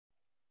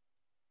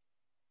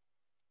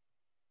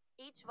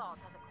Each vault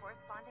has a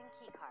corresponding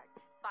key card.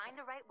 Find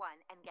the right one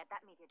and get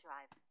that media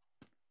drive.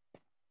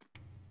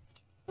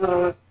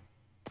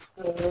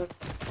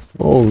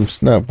 Oh,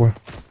 snap, boy.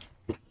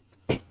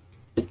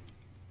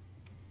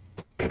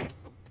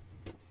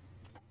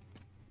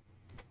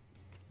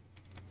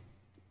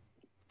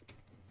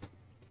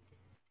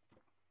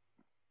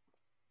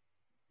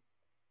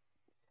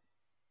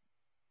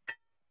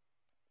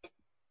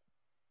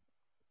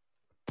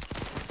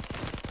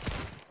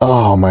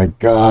 Oh my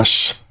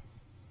gosh.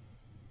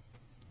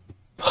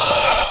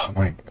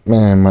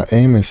 My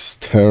aim is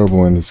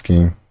terrible in this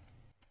game.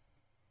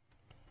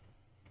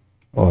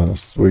 Oh,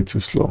 that's way too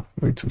slow.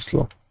 Way too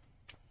slow.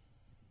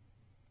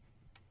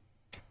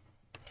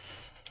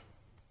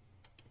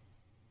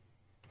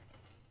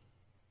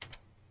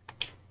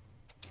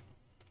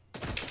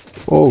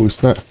 Oh,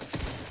 snap.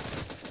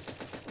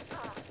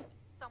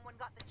 Someone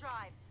got the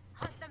drive.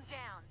 Hunt them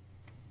down.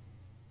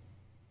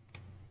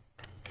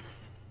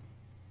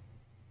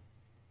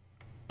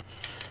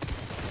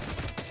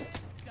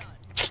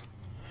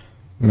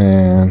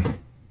 Man,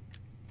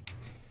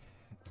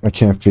 I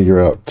can't figure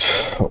out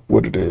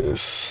what it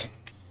is.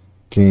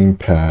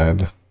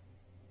 Gamepad.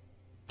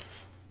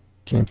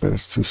 Gamepad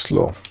is too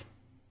slow.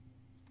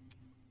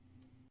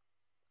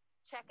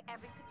 Check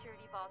every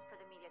security vault for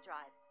the media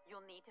drive.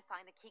 You'll need to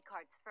find the key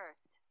cards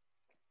first.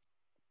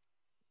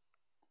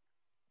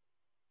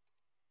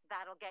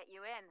 That'll get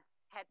you in.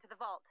 Head to the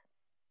vault.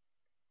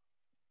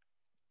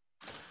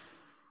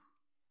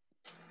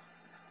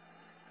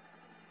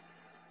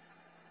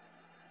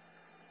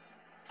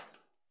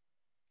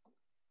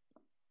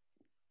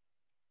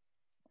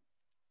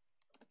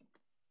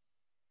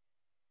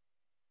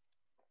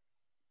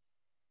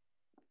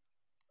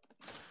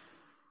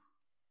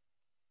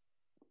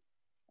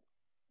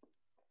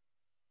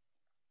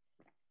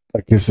 I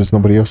guess there's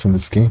nobody else in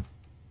this game.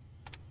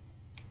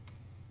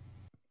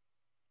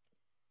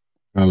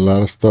 Got a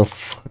lot of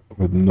stuff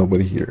with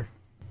nobody here.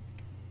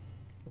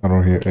 I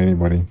don't hear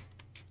anybody.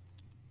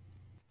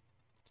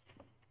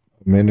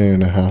 A minute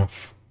and a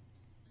half.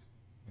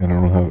 And I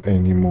don't have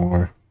any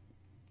more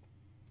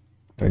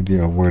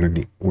idea of where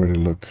to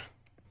look.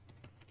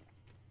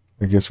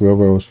 I guess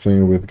whoever I was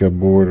playing with got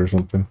bored or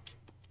something.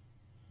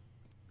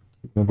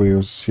 Nobody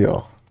else is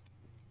here.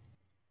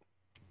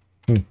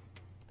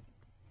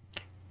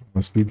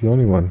 Must be the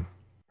only one.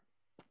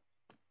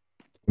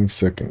 20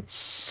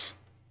 seconds.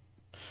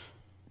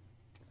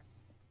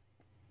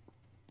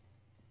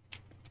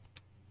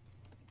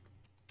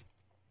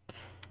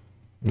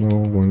 No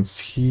one's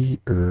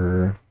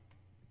here.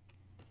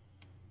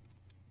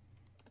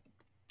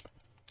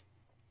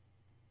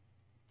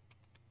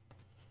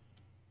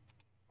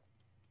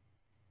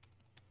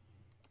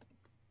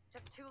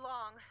 Just too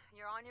long.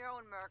 You're on your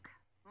own, Merc.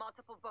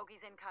 Multiple bogeys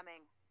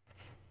incoming.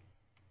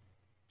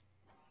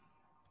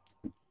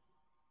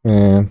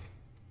 Man.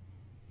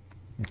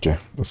 Okay,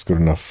 that's good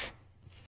enough.